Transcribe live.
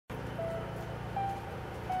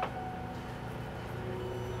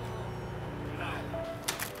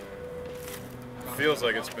feels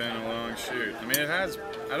like it's been a long shoot. I mean, it has,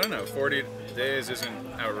 I don't know, 40 days isn't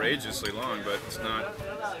outrageously long, but it's not,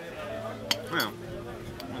 well,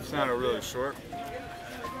 it's not a really short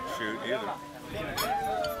shoot either.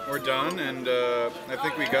 We're done, and I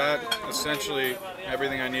think we got essentially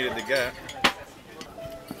everything I needed to get.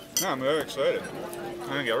 No, I'm very excited. I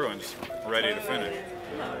think everyone's ready to finish.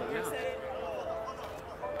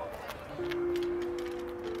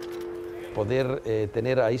 Poder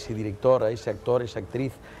tener a ese director, a ese actor, esa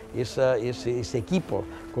actriz, ese equipo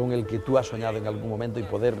con el que tú has soñado en algún momento y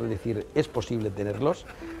poder decir es posible tenerlos,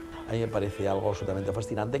 a mí me parece algo absolutamente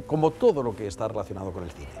fascinante, como todo lo que está relacionado con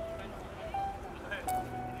el cine.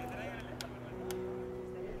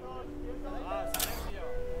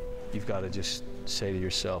 You've got to just say to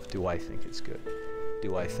yourself, do I think it's good?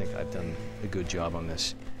 Do I think I've done a good job on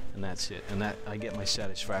this? And that's it. And that I get my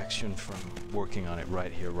satisfaction from working on it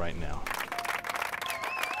right here, right now.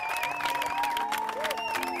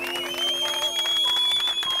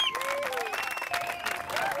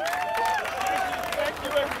 Thank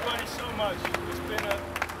you everybody so much. It's been an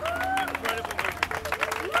incredible movie.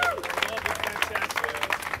 It's all been fantastic.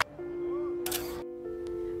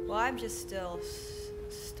 Well, I'm just still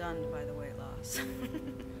stunned by the weight loss.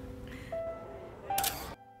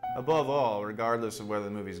 Above all, regardless of whether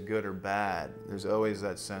the movie's good or bad, there's always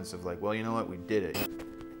that sense of like, well, you know what, we did it.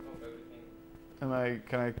 Can I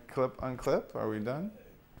unclip? Are we done?